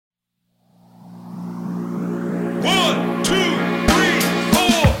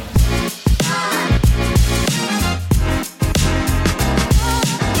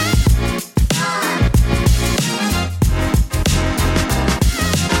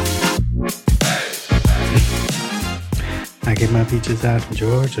I get my peaches out in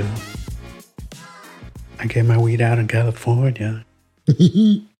Georgia. I get my weed out in California.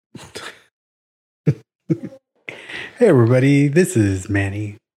 Hey everybody, this is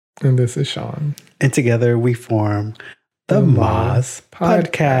Manny. And this is Sean. And together we form the Moz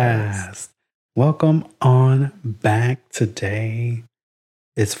Podcast. Welcome on back. Today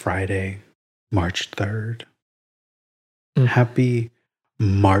is Friday, March 3rd. Happy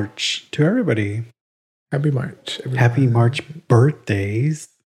March to everybody. Happy March. Everyone. Happy March birthdays.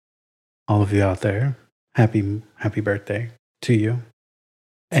 All of you out there. Happy birthday to you.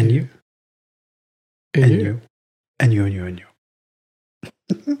 And you. And you. And you and you and you.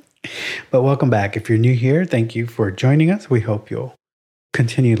 But welcome back. If you're new here, thank you for joining us. We hope you'll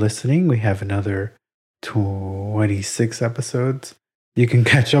continue listening. We have another 26 episodes you can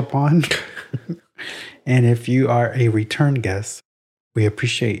catch up on. And if you are a return guest, we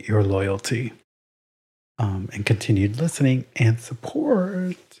appreciate your loyalty and continued listening and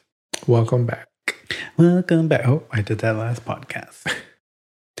support. Welcome back. Welcome back. Oh, I did that last podcast.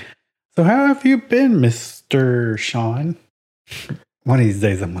 So how have you been, Mr. Sean? One of these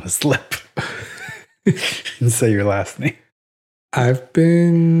days I'm going to slip and say your last name. I've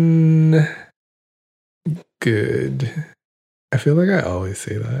been good. I feel like I always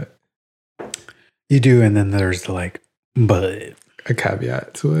say that. You do, and then there's the but. A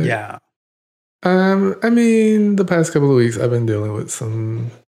caveat to it. Yeah. I mean, the past couple of weeks I've been dealing with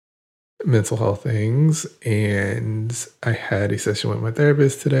some mental health things, and I had a session with my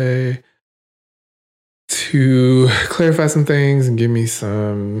therapist today to clarify some things and give me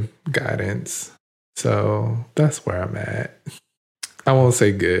some guidance. So that's where I'm at. I won't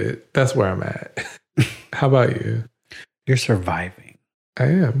say good. That's where I'm at. How about you? You're surviving. I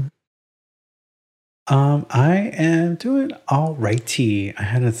am. I am doing all righty. I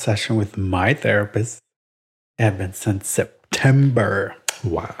had a session with my therapist. It had been since September.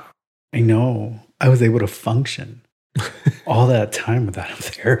 Wow. I know. I was able to function all that time without a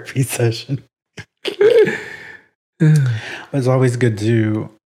therapy session. It's always good to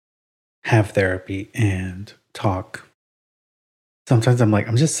have therapy and talk. Sometimes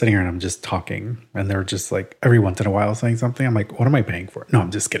I'm just sitting here and I'm just talking, and they're just every once in a while saying something. I'm like, what am I paying for? No,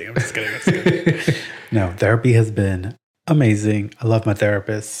 I'm just kidding. No, therapy has been amazing. I love my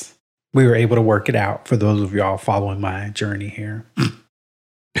therapist. We were able to work it out for those of y'all following my journey here.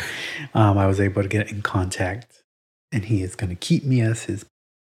 I was able to get in contact, and he is going to keep me as his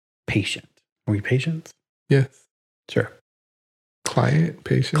patient. Are we patients? Yes. Sure. Client,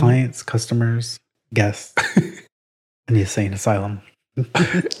 patient. Clients, customers, guests. In the insane asylum.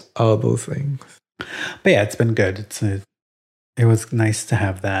 All those things. But yeah, it's been good. It was nice to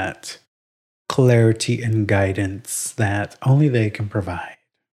have that clarity and guidance that only they can provide.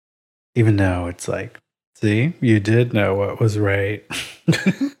 Even though it's see, you did know what was right.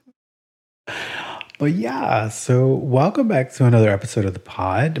 But yeah, so welcome back to another episode of the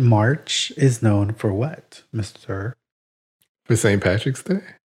pod. March is known for what, Mr.? For St. Patrick's Day?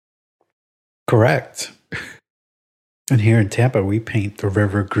 Correct. And here in Tampa, we paint the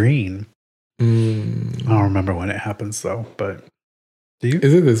river green. I don't remember when it happens, though. But do you?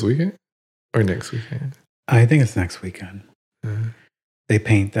 Is it this weekend or next weekend? I think it's next weekend. They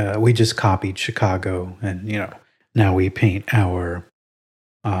paint we just copied Chicago, and now we paint our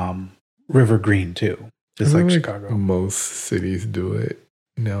river green too, just like Chicago. Most cities do it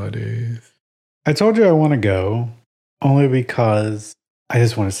nowadays. I told you I want to go only because I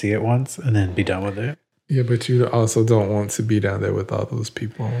just want to see it once and then be done with it. Yeah, but you also don't want to be down there with all those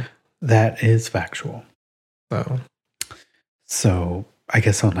people. That is factual. So I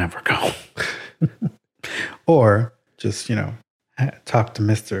guess I'll never go. Or just, talk to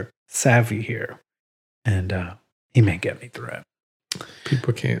Mr. Savvy here. And he may get me through it.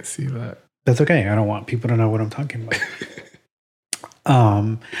 People can't see that. That's okay. I don't want people to know what I'm talking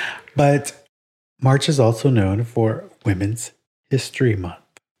about. But March is also known for Women's History Month.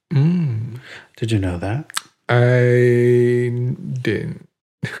 Did you know that? I didn't.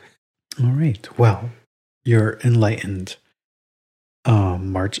 All right. Well, you're enlightened.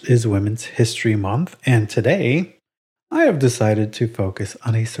 March is Women's History Month, and today I have decided to focus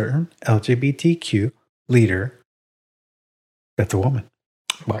on a certain LGBTQ leader that's a woman.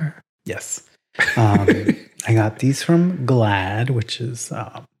 Well, yes. I got these from GLAAD, which is,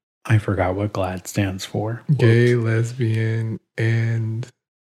 I forgot what GLAAD stands for. Gay, lesbian, and...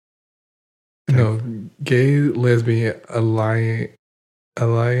 No, Gay, Lesbian, Alliance,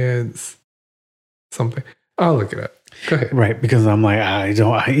 something. I'll look it up. Go ahead. Right, because I'm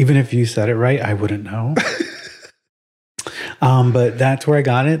even if you said it right, I wouldn't know. But that's where I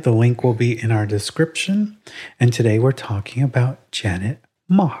got it. The link will be in our description. And today we're talking about Janet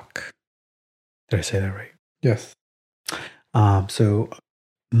Mock. Did I say that right? Yes.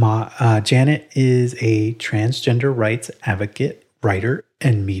 Janet is a transgender rights advocate, writer,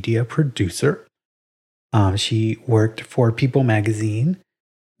 and media producer. She worked for People magazine,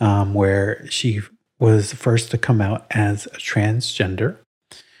 where she was first to come out as a transgender.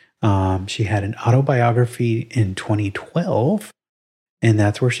 She had an autobiography in 2012, and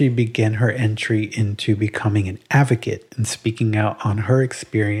that's where she began her entry into becoming an advocate and speaking out on her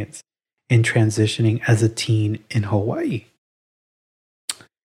experience in transitioning as a teen in Hawaii.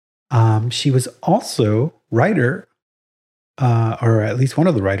 She was also writer, or at least one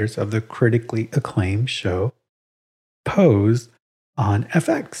of the writers of the critically acclaimed show Pose on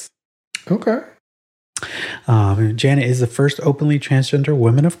FX. Okay. Janet is the first openly transgender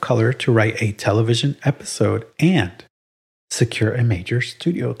woman of color to write a television episode and secure a major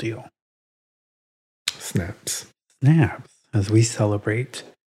studio deal. Snaps. As we celebrate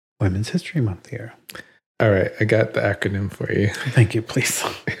Women's History Month here. All right, I got the acronym for you. Thank you, please.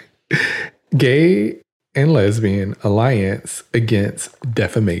 Gay and Lesbian Alliance Against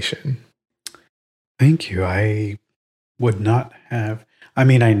Defamation. Thank you. I would not have... I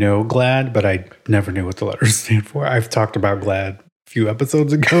mean, I know GLAAD, but I never knew what the letters stand for. I've talked about GLAAD a few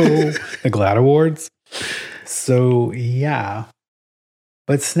episodes ago, the GLAAD Awards. So, yeah.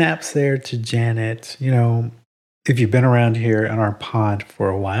 But snaps there to Janet. You know, if you've been around here on our pod for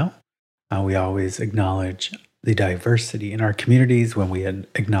a while, we always acknowledge the diversity in our communities when we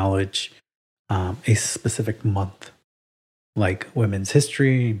acknowledge a specific month, like Women's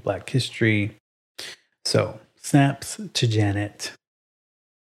History, Black History. So, snaps to Janet.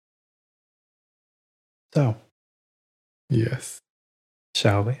 So, yes.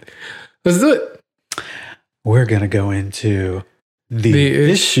 Shall we? Let's do it. We're going to go into the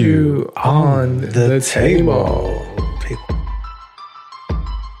issue on the table.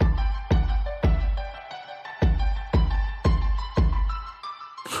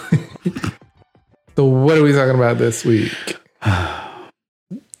 So what are we talking about this week?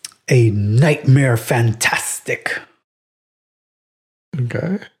 A nightmare fantastic.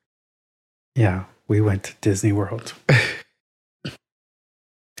 Okay. Yeah, we went to Disney World.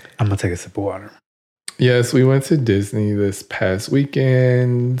 I'm going to take a sip of water. Yes, we went to Disney this past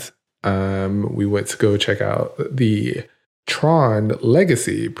weekend. We went to go check out the Tron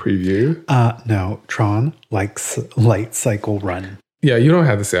Legacy preview. No, Tron Light Cycle Run. Yeah, you don't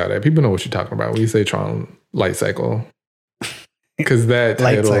have to say all that. People know what you're talking about when you say Tron Light Cycle. Because that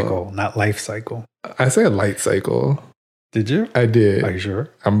Light Cycle, not Life Cycle. I said Light Cycle. Did you? I did. Are you sure?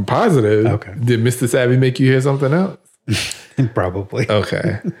 I'm positive. Okay. Did Mr. Savvy make you hear something else? Probably.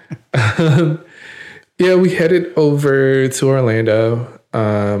 Okay. Yeah, we headed over to Orlando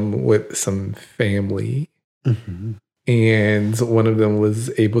with some family. Mm-hmm. And one of them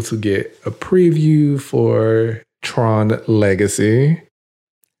was able to get a preview for Tron Legacy.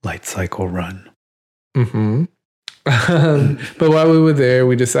 Light Cycle Run. Mm-hmm. But while we were there,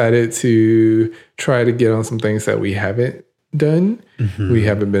 we decided to try to get on some things that we haven't done. Mm-hmm. We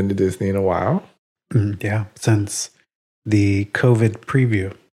haven't been to Disney in a while. Yeah, since the COVID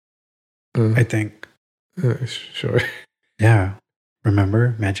preview, I think. Sure. Yeah.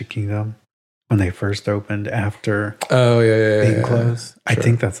 Remember Magic Kingdom when they first opened after being closed? Sure. I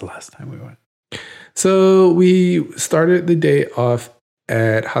think that's the last time we went. So we started the day off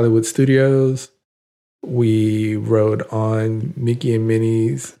at Hollywood Studios. We rode on Mickey and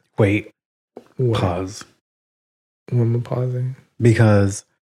Minnie's. Wait. What? Pause. When am I pausing? Because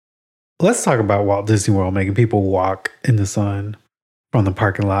let's talk about Walt Disney World making people walk in the sun from the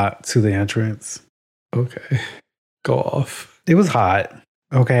parking lot to the entrance. Okay. Go off. It was hot.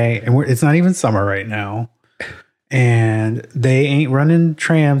 Okay. And it's not even summer right now. And they ain't running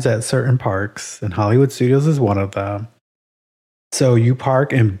trams at certain parks. And Hollywood Studios is one of them. So you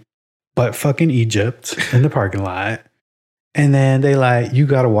park in butt fucking Egypt in the parking lot. And then you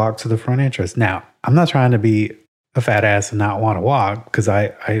got to walk to the front entrance. Now, I'm not trying to be a fat ass and not want to walk because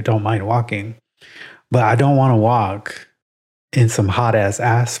I don't mind walking. But I don't want to walk in some hot ass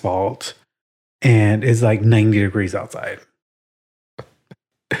asphalt. And it's like 90 degrees outside.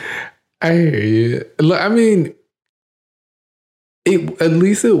 I hear you. Look, I mean, at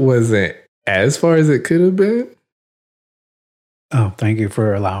least it wasn't as far as it could have been. Oh, thank you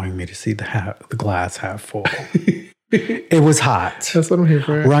for allowing me to see the glass half full. It was hot. That's what I'm here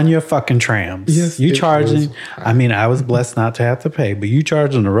for. Run your fucking trams. Yes, you charging. I mean, I was blessed not to have to pay, but you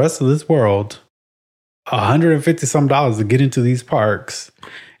charging the rest of this world $150 some to get into these parks.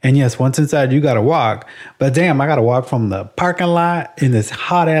 And yes, once inside, you got to walk. But damn, I got to walk from the parking lot in this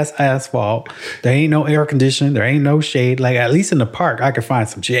hot ass asphalt. There ain't no air conditioning. There ain't no shade. Like, at least in the park, I could find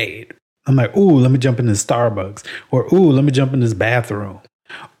some shade. I'm like, ooh, let me jump in this Starbucks. Or, ooh, let me jump in this bathroom.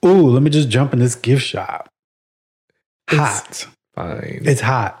 Ooh, let me just jump in this gift shop. Hot. It's fine. It's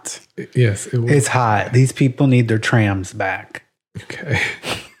hot. Yes, it's hot. Fine. These people need their trams back. Okay.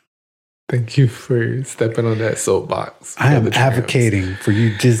 Thank you for stepping on that soapbox. I am advocating for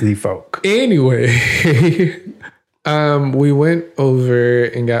you Disney folk. Anyway, we went over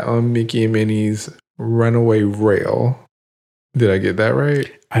and got on Mickey and Minnie's Runaway Rail. Did I get that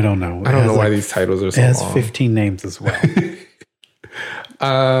right? I don't know. I don't know why these titles are so long. It has 15 names as well.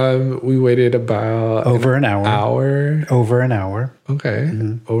 We waited about over an hour. Over an hour. Okay.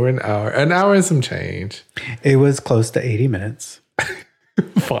 Mm-hmm. Over an hour. An hour and some change. It was close to 80 minutes.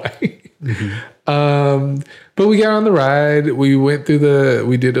 Fine. Mm-hmm. But we got on the ride. We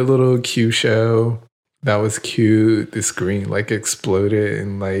did a little Q show. That was cute. The screen like exploded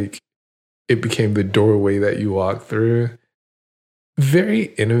and like it became the doorway that you walk through. Very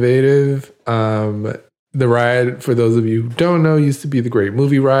innovative. The ride, for those of you who don't know, used to be the Great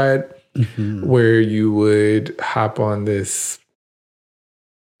Movie Ride, where you would hop on this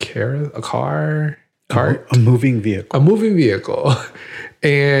cart? A moving vehicle. A moving vehicle.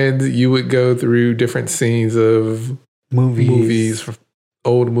 And you would go through different scenes of movies,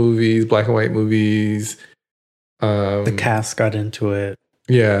 old movies, black and white movies. The cast got into it.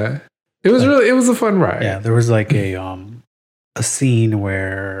 Yeah. It was a fun ride. Yeah, there was like a scene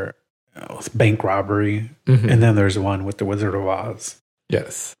where it was bank robbery, and then there's one with the Wizard of Oz.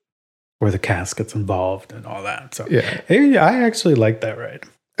 Yes. Where the cast gets involved and all that. So yeah. I actually like that ride.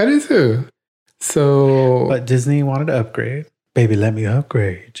 I do too. So, but Disney wanted to upgrade. Baby, let me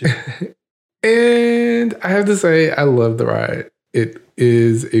upgrade you. And I have to say, I love the ride. It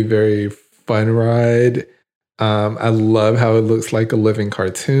is a very fun ride. I love how it looks like a living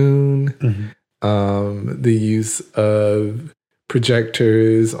cartoon. The use of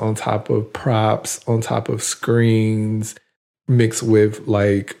projectors on top of props, on top of screens, mixed with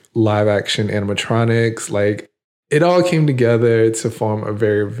like live action animatronics. Like it all came together to form a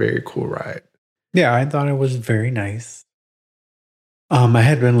very, very cool ride. Yeah, I thought it was very nice. I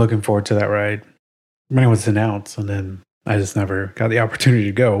had been looking forward to that ride when it was announced, and then I just never got the opportunity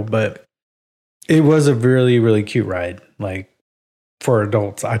to go. But it was a really, really cute ride. Like for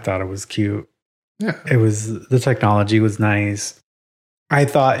adults, I thought it was cute. Yeah, the technology was nice. I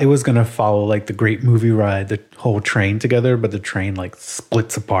thought it was going to follow like the Great Movie Ride, the whole train together, but the train like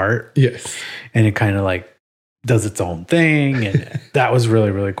splits apart. Yes. And it kind of like does its own thing. And that was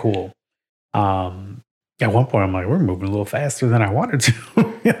really, really cool. At one point I'm like, we're moving a little faster than I wanted to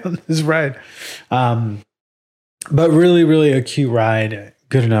on this ride. But really, really a cute ride.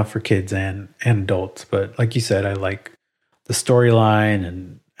 Good enough for kids and adults. But like you said, I like the storyline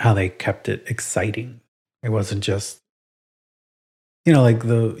and how they kept it exciting. It wasn't just, like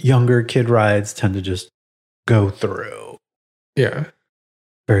the younger kid rides tend to just go through. Yeah.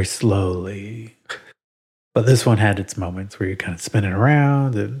 Very slowly. But this one had its moments where you're kind of spinning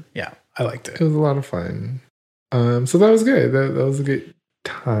around. And yeah, I liked it. It was a lot of fun. So that was good. That was a good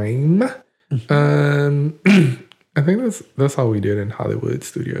time. I think that's all we did in Hollywood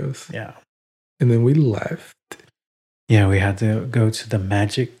Studios. Yeah. And then we left. Yeah, we had to go to the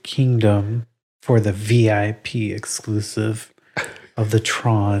Magic Kingdom for the VIP exclusive of the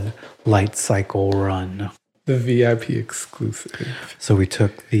Tron Light Cycle Run. The VIP exclusive. So we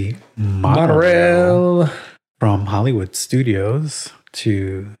took the monorail from Hollywood Studios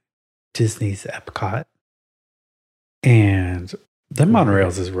to Disney's Epcot. And the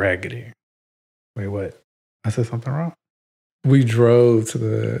monorails is raggedy. Wait, what? I said something wrong? We drove to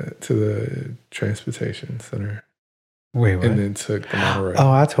the transportation center. Wait, what? And then took the monorail.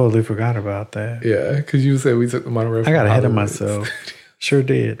 Oh, I totally forgot about that. Yeah, because you said we took the monorail. I got ahead of myself. Sure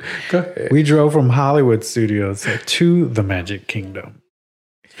did. Go ahead. We drove from Hollywood Studios to the Magic Kingdom.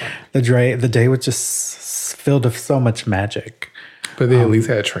 The day was just filled with so much magic. But they at least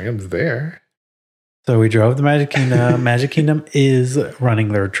had trams there. So we drove to Magic Kingdom. Magic Kingdom is running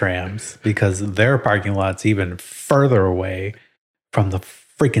their trams because their parking lot's even further away from the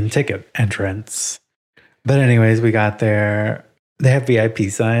freaking ticket entrance. But anyways, we got there. They have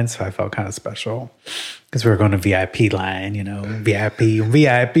VIP signs, so I felt kind of special because we were going to VIP line, VIP,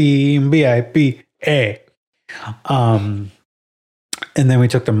 VIP, VIP, eh. And then we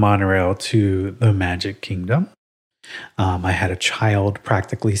took the monorail to the Magic Kingdom. I had a child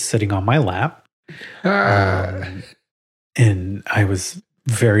practically sitting on my lap. And I was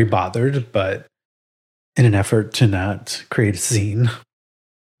very bothered, but in an effort to not create a scene,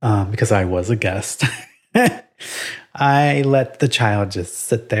 because I was a guest. I let the child just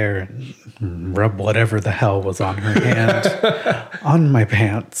sit there and rub whatever the hell was on her hand on my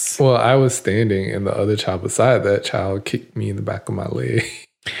pants. Well, I was standing and the other child beside that child kicked me in the back of my leg.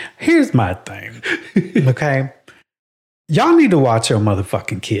 Here's my thing. Okay. Y'all need to watch your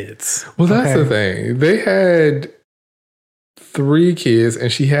motherfucking kids. Well, that's the thing. They had 3 kids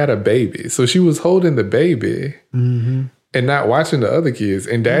and she had a baby. So she was holding the baby and not watching the other kids.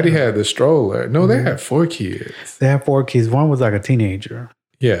 And daddy had the stroller. No, they had 4 kids. They had 4 kids. One was like a teenager.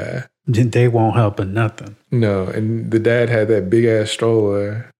 Yeah. They won't help in nothing. No. And the dad had that big ass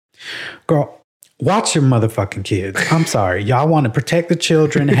stroller. Girl, watch your motherfucking kids. I'm sorry. Y'all want to protect the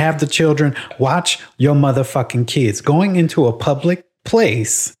children, have the children. Watch your motherfucking kids. Going into a public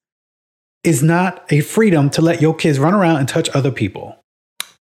place is not a freedom to let your kids run around and touch other people.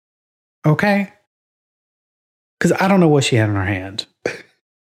 Okay? Because I don't know what she had in her hand. And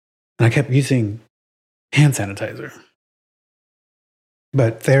I kept using hand sanitizer.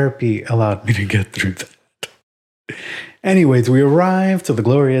 But therapy allowed me to get through that. Anyways, we arrive to the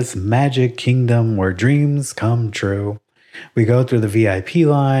glorious Magic Kingdom where dreams come true. We go through the VIP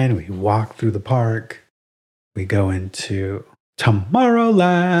line. We walk through the park. We go into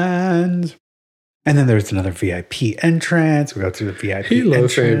Tomorrowland. And then there's another VIP entrance. We go through the VIP He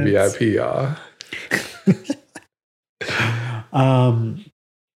loves saying entrance. VIP, y'all.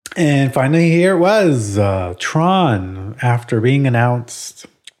 And finally, here it was Tron, after being announced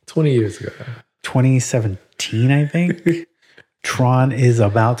 20 years ago. 2017, I think. Tron is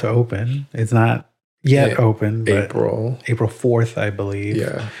about to open. It's not yet open, but April 4th, I believe.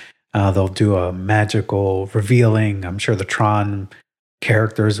 Yeah. They'll do a magical revealing. I'm sure the Tron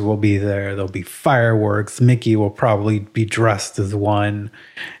characters will be there. There'll be fireworks. Mickey will probably be dressed as one.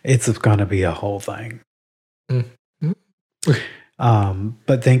 It's going to be a whole thing.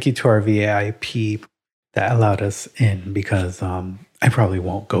 But thank you to our VIP that allowed us in, because I probably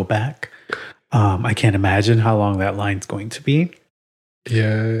won't go back. I can't imagine how long that line's going to be.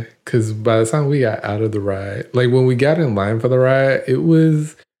 Yeah, because by the time we got out of the ride, like when we got in line for the ride, it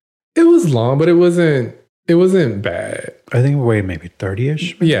was long, but it wasn't bad. I think we waited maybe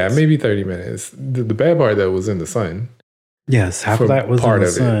 30-ish minutes. Yeah, maybe 30 minutes. The bad part, though, was in the sun. Yes, half of that was in the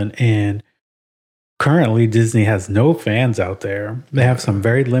sun. And currently, Disney has no fans out there. They have some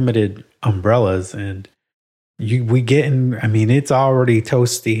very limited umbrellas, and it's already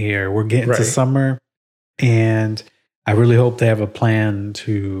toasty here. We're getting to summer, and I really hope they have a plan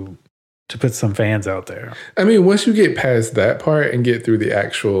to put some fans out there. I mean, once you get past that part and get through the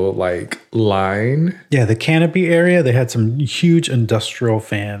actual line. Yeah, the canopy area, they had some huge industrial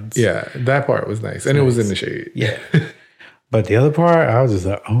fans. Yeah, that part was nice. And it was in the shade. Yeah. But the other part, I was just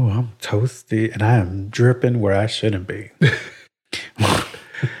like, oh, I'm toasty and I am dripping where I shouldn't be.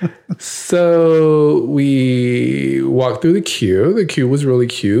 So we walked through the queue. The queue was really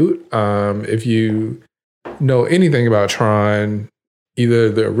cute. If you know anything about Tron, either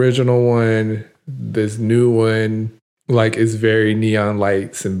the original one, this new one, it's very neon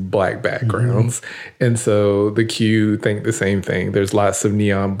lights and black backgrounds. Mm-hmm. And so the queue think the same thing. There's lots of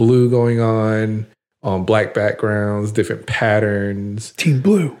neon blue going on black backgrounds, different patterns. Team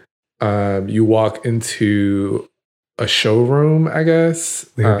Blue. You walk into a showroom, I guess.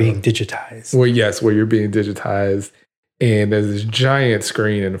 Where you're being digitized. Where you're being digitized. And there's this giant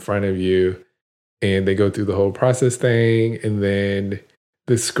screen in front of you. And they go through the whole process thing. And then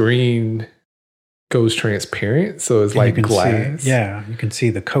the screen goes transparent. So it's like glass. You can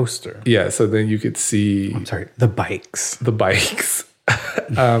see the coaster. Yeah, so then you could see... I'm sorry, the bikes. The bikes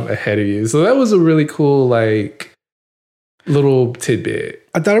ahead of you. So that was a really cool, little tidbit.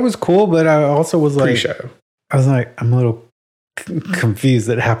 I thought it was cool, but I also was pre-show. I was like, I'm a little confused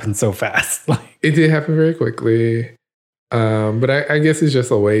that it happened so fast. It did happen very quickly. But I guess it's just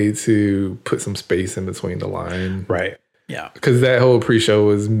a way to put some space in between the line. Right. Yeah. Because that whole pre-show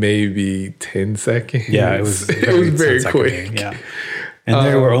was maybe 10 seconds. Yeah, it was very quick. Yeah. And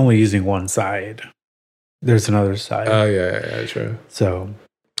they were only using one side. There's another side. Oh, yeah, true.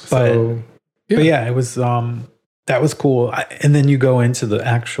 But it was, that was cool. And then you go into the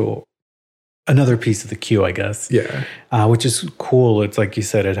another piece of the queue, I guess. Yeah. Which is cool. It's like you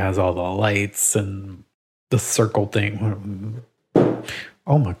said, it has all the lights and the circle thing.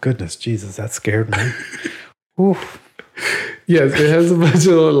 Oh my goodness, Jesus, that scared me. Oof. Yes, it has a bunch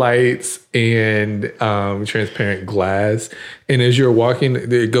of lights and transparent glass. And as you're walking,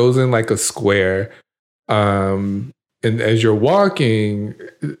 it goes in like a square. And as you're walking,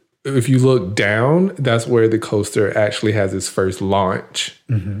 if you look down, that's where the coaster actually has its first launch.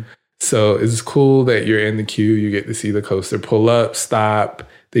 Mm-hmm. So it's cool that you're in the queue. You get to see the coaster pull up, stop.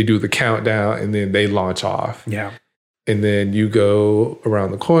 they do the countdown, and then they launch off. Yeah. And then you go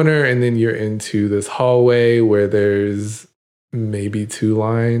around the corner, and then you're into this hallway where there's maybe 2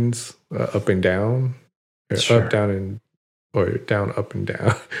 lines, up and down, or Sure. up, down, or down, up, and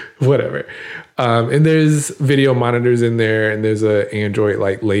down, whatever. And there's video monitors in there, and there's a Android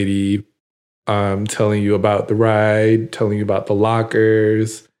like lady telling you about the ride, telling you about the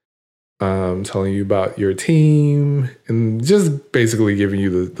lockers, telling you about your team, and just basically giving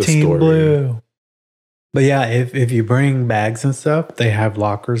you the Team story. Blue. But yeah, if you bring bags and stuff, they have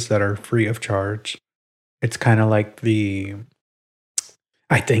lockers that are free of charge. It's kind of like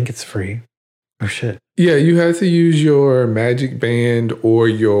I think it's free. Oh shit. Yeah, you have to use your Magic Band or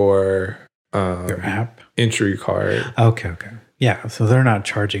your app entry card. Okay. Yeah, so they're not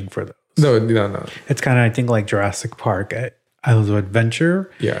charging for those. No. It's kind of, I think, like Jurassic Park at Islands of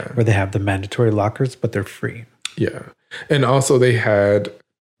Adventure. Yeah. Where they have the mandatory lockers, but they're free. Yeah. And also they had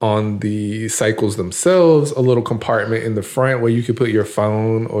on the cycles themselves a little compartment in the front where you could put your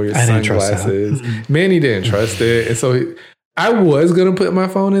phone or your sunglasses. Manny didn't trust it. And so I was going to put my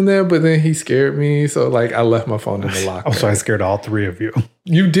phone in there, but then he scared me. So like I left my phone in the locker. Oh, so I scared all 3 of you.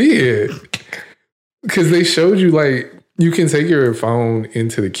 You did. Because they showed you like you can take your phone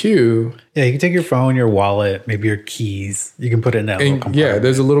into the queue. Yeah, you can take your phone, your wallet, maybe your keys. You can put it in that little compartment. Yeah,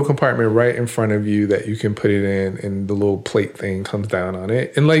 there's a little compartment right in front of you that you can put it in, and the little plate thing comes down on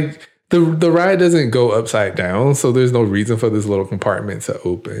it. And like the ride doesn't go upside down, so there's no reason for this little compartment to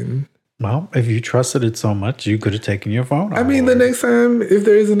open. Well, if you trusted it so much, you could have taken your phone. I mean, the next time, if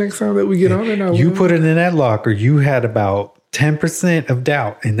there is a next time that we get on it, you put it in that locker. You had about 10% of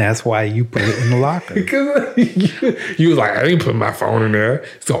doubt, and that's why you put it in the locker. Because you was like, I didn't put my phone in there.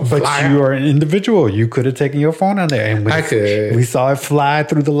 It's gonna fly but you are an individual. You could have taken your phone on there. And when I could. We saw it fly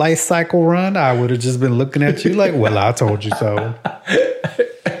through the life cycle run. I would have just been looking at you like, well, I told you so.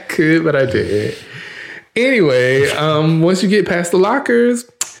 I could, but I didn't. Anyway, once you get past the lockers,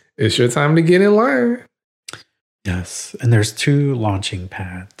 it's your time to get in line. Yes. And there's 2 launching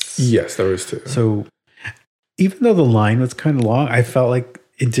pads. Yes, there was 2. So even though the line was kind of long, I felt like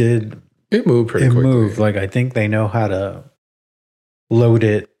it moved pretty quickly. It moved. Like, I think they know how to load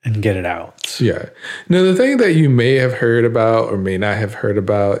it and get it out. Yeah. Now, the thing that you may have heard about or may not have heard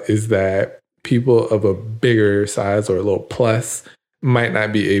about is that people of a bigger size or a little plus might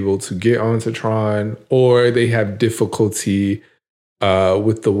not be able to get onto Tron, or they have difficulty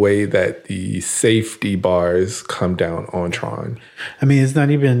with the way that the safety bars come down on Tron. I mean, it's not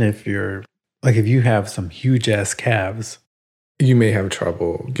even if you have some huge ass calves, you may have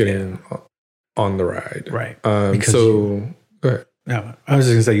trouble getting on the ride. Right. Go ahead. No, I was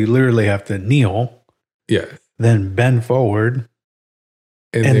just gonna say you literally have to kneel. Yeah. Then bend forward.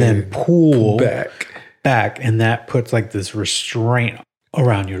 And then pull back. And that puts like this restraint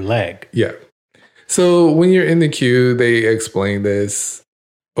around your leg. Yeah. So when you're in the queue, they explain this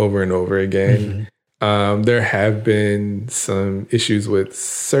over and over again. Mm-hmm. There have been some issues with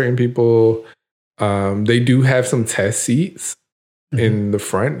certain people. They do have some test seats in the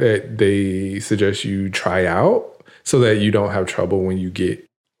front that they suggest you try out so that you don't have trouble when you get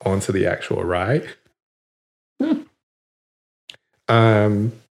onto the actual ride.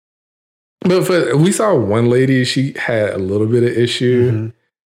 But we saw one lady, she had a little bit of issue.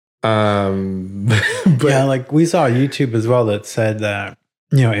 But yeah, like we saw YouTube as well that said that,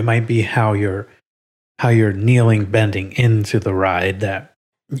 it might be how you're kneeling, bending into the ride that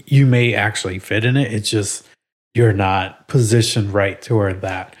you may actually fit in it. It's just you're not positioned right toward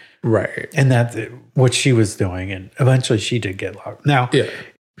that. Right. And that's what she was doing. And eventually she did get locked. Now,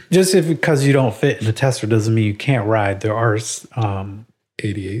 just because you don't fit in the tester doesn't mean you can't ride. There are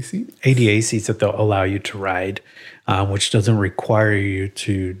ADA seats? ADA seats that they'll allow you to ride, which doesn't require you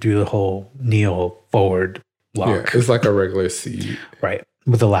to do the whole kneel forward lock. Yeah, it's like a regular seat. Right.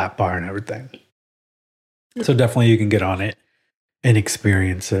 With a lap bar and everything. So definitely you can get on it and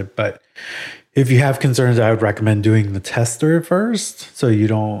experience it. But if you have concerns, I would recommend doing the tester first. So you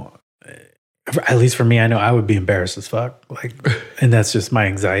don't, at least for me, I know I would be embarrassed as fuck. Like, and that's just my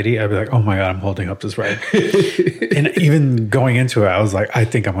anxiety. I'd be like, oh my God, I'm holding up this ride. And even going into it, I was like, I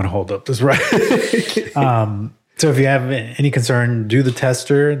think I'm going to hold up this ride. So if you have any concern, do the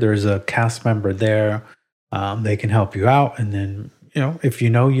tester. There's a cast member there. They can help you out. And then, if you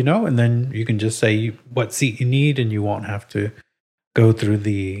know, and then you can just say what seat you need and you won't have to go through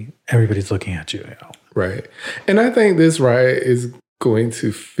everybody's looking at you. Right. And I think this ride is going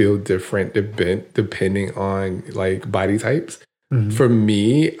to feel different depending on like body types. Mm-hmm. For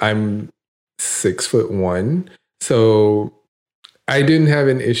me, I'm 6'1", so I didn't have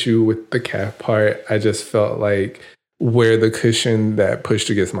an issue with the calf part. I just felt like where the cushion that pushed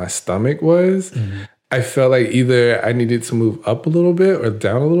against my stomach was. Mm-hmm. I felt like either I needed to move up a little bit or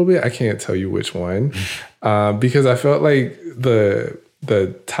down a little bit. I can't tell you which one, because I felt like the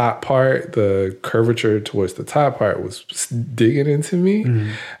top part, the curvature towards the top part was digging into me.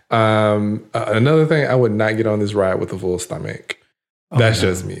 Mm-hmm. Another thing, I would not get on this ride with a full stomach. That's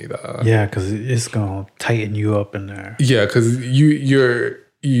just me, though. Yeah, because it's going to tighten you up in there. Yeah, because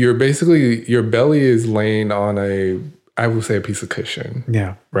you're basically, your belly is laying on I would say a piece of cushion.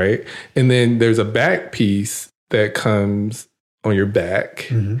 Yeah. Right? And then there's a back piece that comes on your back,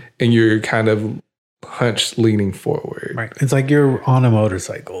 mm-hmm. and you're kind of hunched leaning forward. Right. It's like you're on a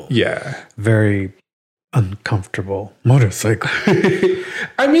motorcycle. Yeah. Very uncomfortable motorcycle.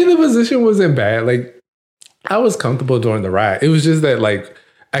 I mean, the position wasn't bad. Like, I was comfortable during the ride. It was just that, like,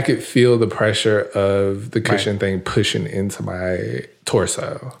 I could feel the pressure of the cushion thing pushing into my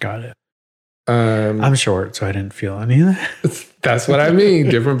torso. Got it. I'm short, so I didn't feel any of that. That's what I mean.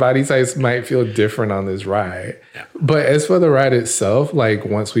 Different body types might feel different on this ride. Yeah. But as for the ride itself, like,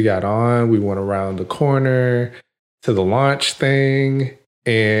 once we got on, we went around the corner to the launch thing,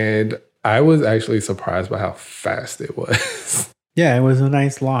 and I was actually surprised by how fast it was. Yeah, it was a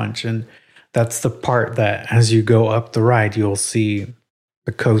nice launch, and that's the part that as you go up the ride, you'll see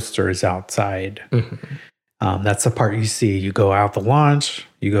the coasters outside. Mm-hmm. That's the part you see. You go out the launch,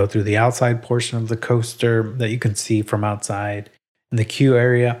 you go through the outside portion of the coaster that you can see from outside in the queue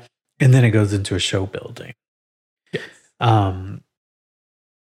area, and then it goes into a show building. Yes.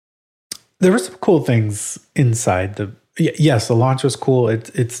 There were some cool things inside. Yes, the launch was cool.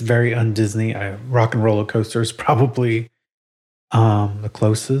 It's very un-Disney. Rock and Roller Coaster is probably the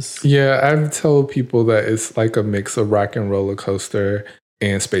closest. Yeah, I've told people that it's like a mix of Rock and Roller Coaster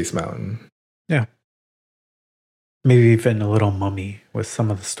and Space Mountain. Yeah. Maybe even a little Mummy with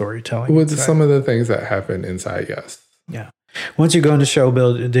some of the storytelling. With some of the things that happen inside, yes. Yeah. Once you go into show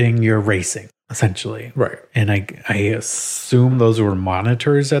building, you're racing, essentially. Right. And I assume those were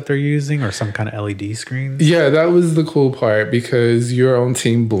monitors that they're using or some kind of LED screens. Yeah, that was the cool part because you're on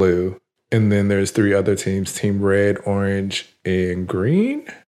Team Blue. And then there's 3 other teams, Team Red, Orange, and Green.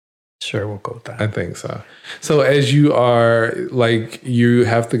 Sure, we'll go with that. I think so. So as you are, like, you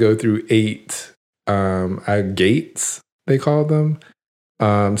have to go through 8 gates, they call them.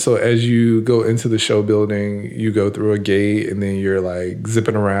 So as you go into the show building, you go through a gate and then you're like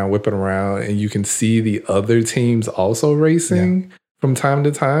zipping around, whipping around, and you can see the other teams also racing from time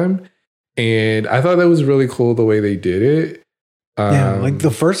to time. And I thought that was really cool the way they did it. Yeah, like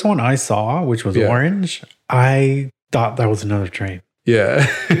the first one I saw, which was orange, I thought that was another train. Yeah.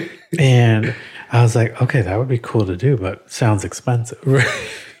 And I was like, okay, that would be cool to do, but sounds expensive. Right.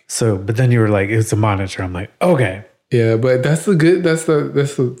 So, but then you were like, it's a monitor. I'm like, okay. Yeah, but that's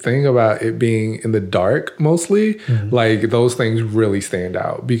the thing about it being in the dark mostly. Mm-hmm. Like, those things really stand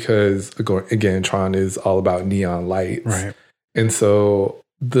out because, again, Tron is all about neon lights. Right. And so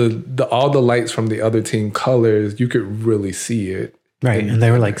the all the lights from the other team colors, you could really see it. Right. And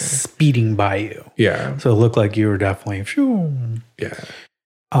they were like speeding by you. Yeah. So it looked like you were definitely Yeah.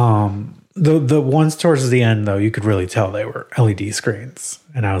 The ones towards the end though, you could really tell they were LED screens.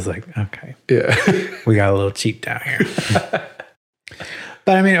 And I was like, okay. Yeah. We got a little cheap down here.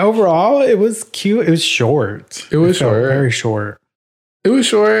 But I mean, overall, it was cute. It was short. It was short. Very short. It was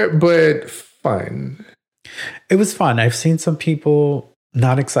short, but fun. It was fun. I've seen some people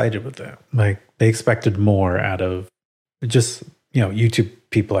not excited with it. Like, they expected more out of just, YouTube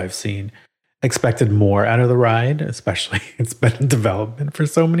people I've seen expected more out of the ride, especially it's been in development for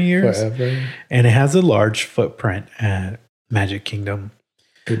so many years. Forever. And it has a large footprint at Magic Kingdom.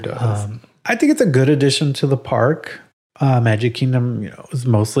 It does. I think it's a good addition to the park. Magic Kingdom, is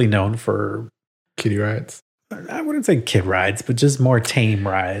mostly known for kiddie rides. I wouldn't say kid rides, but just more tame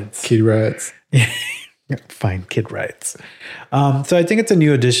rides. Kid rides. Fine kid rides. So I think it's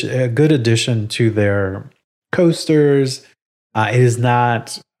a good addition to their coasters. It is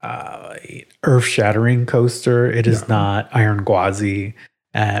not earth-shattering coaster. It is not Iron Gwazi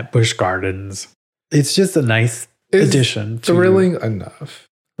at Busch Gardens. It's just a nice addition. Thrilling enough.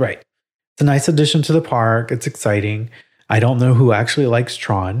 Right. It's a nice addition to the park. It's exciting. I don't know who actually likes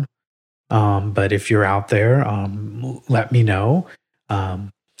Tron, but if you're out there, let me know.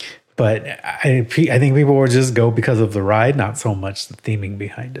 But I think people will just go because of the ride, not so much the theming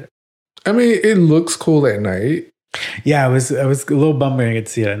behind it. I mean, it looks cool at night. Yeah, I was a little bummed when I could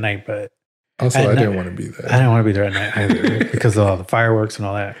see it at night, but also I didn't want to be there. I didn't want to be there at night either because of all the fireworks and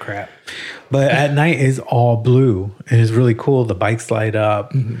all that crap. But at night is all blue. It is really cool. The bikes light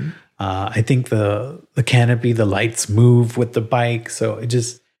up. Mm-hmm. I think the canopy, the lights move with the bike, so it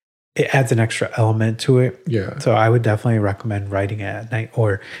just it adds an extra element to it. Yeah. So I would definitely recommend riding it at night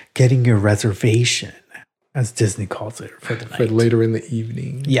or getting your reservation, as Disney calls it, for the night. For later in the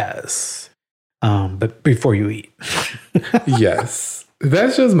evening. Yes. But before you eat. Yes.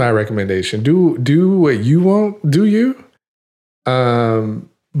 That's just my recommendation. Do what you want, do you?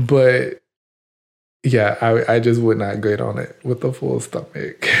 But yeah, I just would not get on it with a full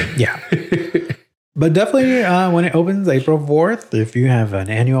stomach. Yeah. But definitely when it opens April 4th, if you have an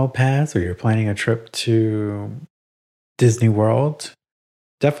annual pass or you're planning a trip to Disney World,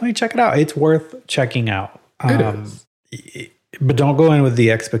 definitely check it out. It's worth checking out. It is. But don't go in with the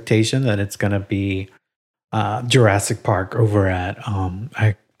expectation that it's going to be Jurassic Park over at,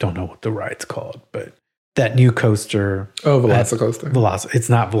 I don't know what the ride's called, but that new coaster. Oh, Velocicoaster. It's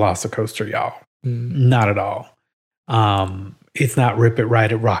not Velocicoaster, y'all. Not at all. It's not Rip It,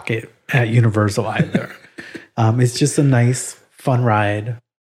 Ride It, Rock It at Universal either. It's just a nice, fun ride.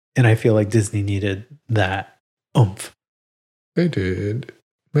 And I feel like Disney needed that oomph. They did.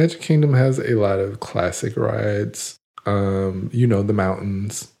 Magic Kingdom has a lot of classic rides. The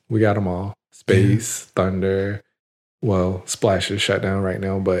mountains. We got them all. Space, Thunder. Well, Splash is shut down right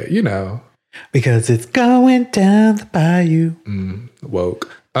now, but Because it's going down the bayou.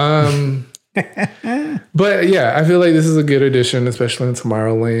 Woke. But yeah, I feel like this is a good addition, especially in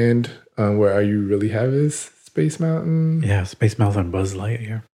Tomorrowland, where all you really have is Space Mountain. Yeah, Space Mountain, Buzz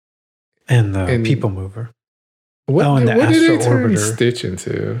Lightyear. And the People Mover. What did they turn Stitch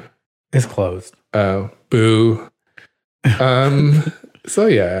into? It's closed. Oh, boo. So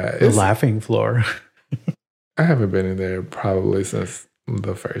yeah. The laughing floor. I haven't been in there probably since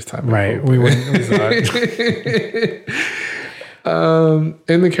the first time. Right. We saw it.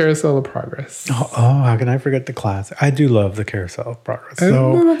 In the Carousel of Progress. Oh, how can I forget the class? I do love the Carousel of Progress. There's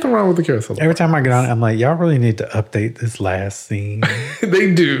nothing wrong with the Carousel. Every time I get on it, I'm like, y'all really need to update this last scene.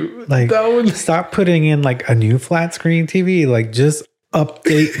 They do. Like, stop putting in like a new flat screen TV. Like, just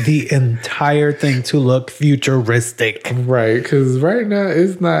update the entire thing to look futuristic. Right, because right now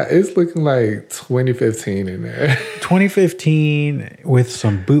it's looking like 2015 in there. 2015 with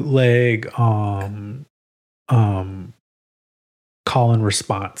some bootleg call and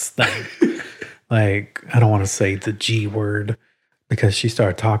response thing. Like, I don't want to say the G word because she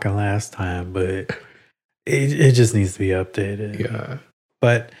started talking last time, but it just needs to be updated. Yeah.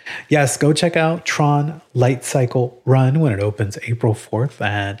 But yes, go check out Tron Light Cycle Run when it opens April 4th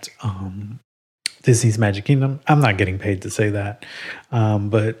at Disney's Magic Kingdom. I'm not getting paid to say that,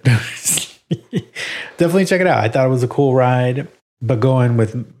 but definitely check it out. I thought it was a cool ride, but go in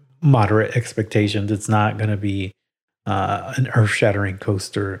with moderate expectations. It's not going to be an earth-shattering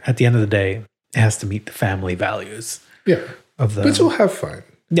coaster. At the end of the day, it has to meet the family values. Yeah. But you'll have fun.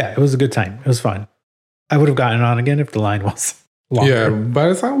 Yeah, it was a good time. It was fun. I would have gotten on again if the line was longer. Yeah, by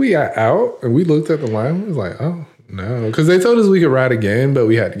the time we got out and we looked at the line, we was like, oh, no. Because they told us we could ride again, but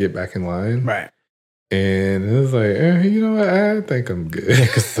we had to get back in line. Right. And it was like, you know what? I think I'm good. Yeah,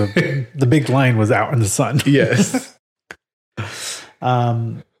 because the big line was out in the sun. Yes.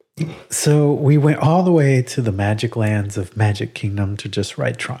 So we went all the way to the magic lands of Magic Kingdom to just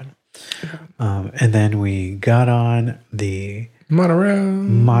ride Tron. And then we got on the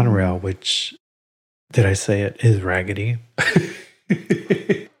monorail, which, did I say it, is raggedy.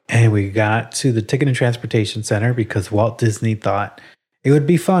 And we got to the Ticket and Transportation Center because Walt Disney thought it would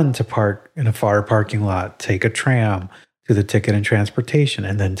be fun to park in a far parking lot, take a tram to the Ticket and Transportation,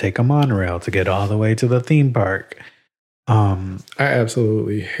 and then take a monorail to get all the way to the theme park. I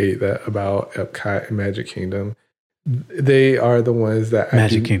absolutely hate that about Epcot and Magic Kingdom. They are the ones that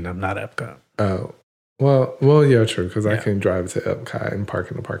Magic Kingdom, not Epcot. Oh, well, yeah, true. Because I can drive to Epcot and park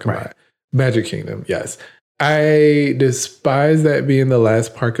in the parking lot. Magic Kingdom, yes. I despise that being the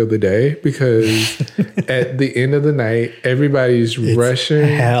last park of the day because at the end of the night, everybody's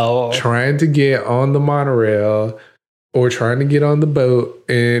rushing, trying to get on the monorail or trying to get on the boat,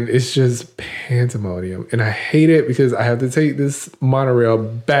 and it's just pandemonium. And I hate it because I have to take this monorail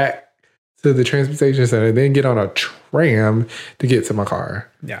back to the transportation center, then get on a tram to get to my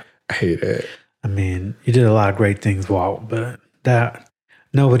car. Yeah. I hate it. I mean, you did a lot of great things, Walt, but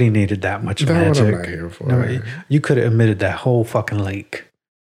nobody needed that much magic. That's what I'm not here for. You could have omitted that whole fucking lake.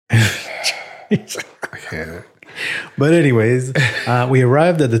 I can't. But anyways, we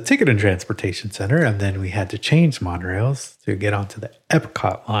arrived at the Ticket and Transportation Center, and then we had to change monorails to get onto the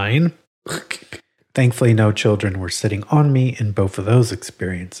Epcot line. Thankfully, no children were sitting on me in both of those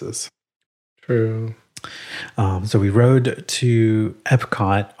experiences. True. So we rode to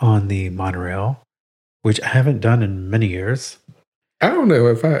Epcot on the monorail, which I haven't done in many years. I don't know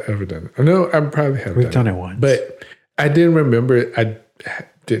if I ever done it. I know I probably have. We've done it once, but I didn't remember. I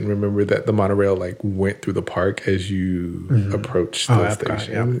didn't remember that the monorail like went through the park as you approached the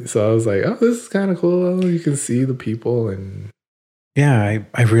station. Yeah. So I was like, oh, this is kind of cool. You can see the people. And yeah,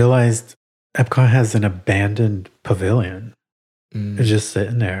 I realized Epcot has an abandoned pavilion. It's just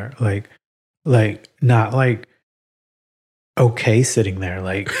sitting there, like not like okay sitting there.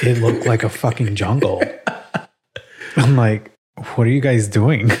 Like it looked like a fucking jungle. I'm like, what are you guys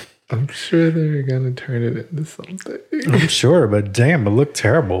doing? I'm sure they're gonna turn it into something. I'm sure, but damn, it looked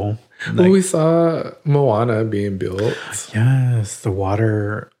terrible. Well, we saw Moana being built. Yes, the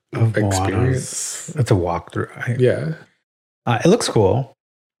water of experience. Moana. It's a walkthrough. Yeah, it looks cool.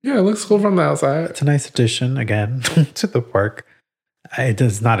 Yeah, it looks cool from the outside. It's a nice addition again to the park.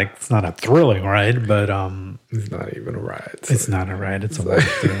 It's not a thrilling ride, but it's not even a ride. It's not a ride. It's a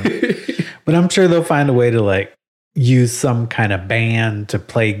walkthrough. But I'm sure they'll find a way to like use some kind of band to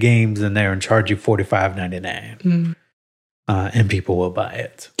play games in there and charge you $45.99. And people will buy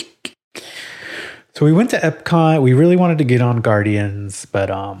it. So we went to Epcot. We really wanted to get on Guardians, but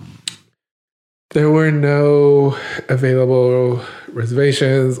there were no available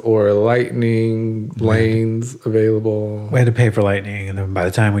reservations or lightning lanes available. We had to pay for lightning, and then by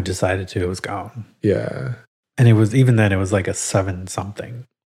the time we decided to, it was gone. Yeah. And it was, even then, it was like a 7-something.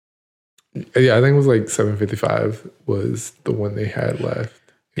 Yeah, I think it was like 7:55 was the one they had left.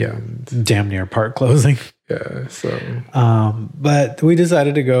 Yeah, damn near park closing. Yeah, so. But we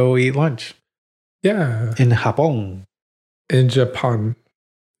decided to go eat lunch. Yeah. In Japón. In Japan.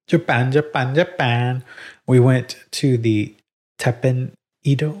 Japan. We went to the Teppanyaki.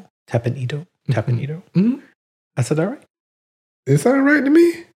 Mm-hmm. I said that right? Is that right to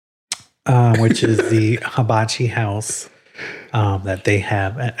me? Which is the hibachi house that they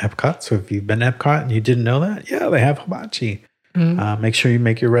have at Epcot. So if you've been to Epcot and you didn't know that, yeah, they have hibachi. Make sure you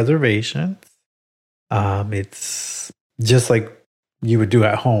make your reservations. It's just like you would do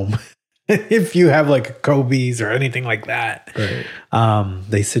at home. If you have like a Kobe's or anything like that. Right.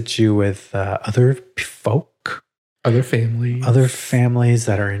 They sit you with other folk. Other families. Other families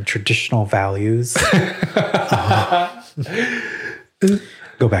that are in traditional values.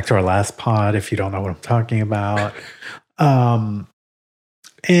 Go back to our last pod if you don't know what I'm talking about. And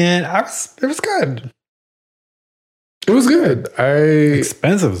it was good. It was good.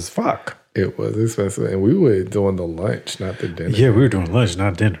 Expensive as fuck. It was expensive. And we were doing the lunch, not the dinner. Yeah, we were doing lunch,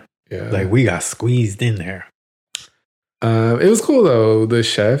 not dinner. Yeah. Like we got squeezed in there. It was cool though. The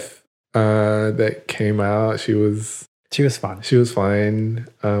chef that came out, she was fun. She was fine.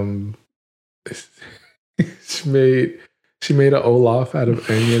 She made an Olaf out of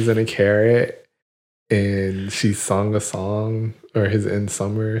onions and a carrot, and she sung a song, or his In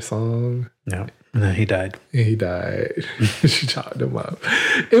Summer song. Yeah. And then he died. She chopped him up.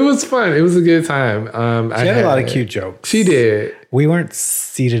 It was fun. It was a good time. She had a lot of cute jokes. She did. We weren't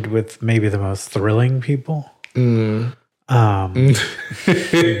seated with maybe the most thrilling people. We'll just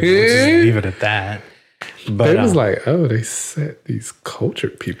leave it at that. But it was like, oh, they set these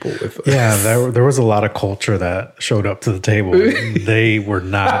cultured people with us. Yeah, there was a lot of culture that showed up to the table. They were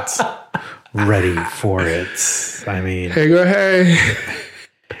not ready for it. I mean, hey, go ahead.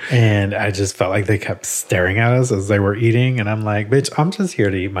 And I just felt like they kept staring at us as they were eating. And I'm like, bitch, I'm just here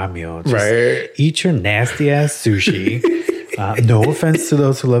to eat my meal. Just eat your nasty ass sushi. No offense to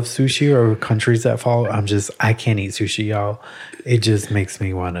those who love sushi or countries that follow. I can't eat sushi, y'all. It just makes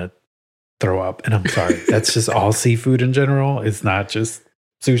me want to throw up. And I'm sorry. That's just all seafood in general. It's not just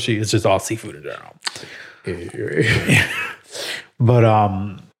sushi. It's just all seafood in general. But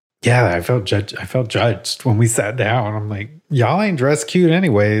yeah, I felt judged when we sat down. I'm like, y'all ain't dressed cute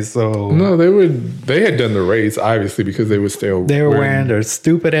anyway, so no, they had done the race obviously because they were wearing their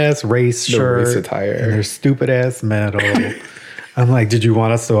stupid ass race shirt, race attire, and their stupid ass medal. I'm like, did you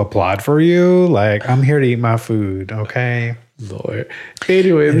want us to applaud for you? Like, I'm here to eat my food, okay? Lord.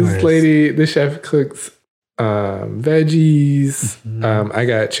 Anyways, this lady, the chef cooks veggies. I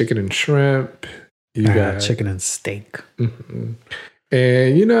got chicken and shrimp. You got chicken and steak.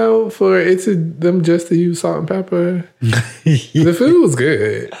 And, for them just to use salt and pepper, the food was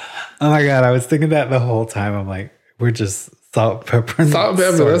good. Oh my God. I was thinking that the whole time. I'm like, we're just salt, pepper. Salt and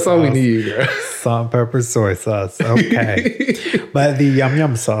pepper. That's all we need, girl. Salt and pepper, soy sauce. Okay. But the yum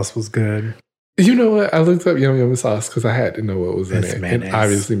yum sauce was good. You know what? I looked up yum yum sauce because I had to know what was in it. Mayonnaise. And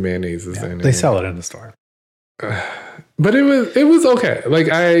obviously mayonnaise is in it. They sell it in the store. But it was okay. Like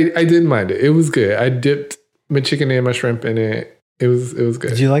I didn't mind it. It was good. I dipped my chicken and my shrimp in it. It was good.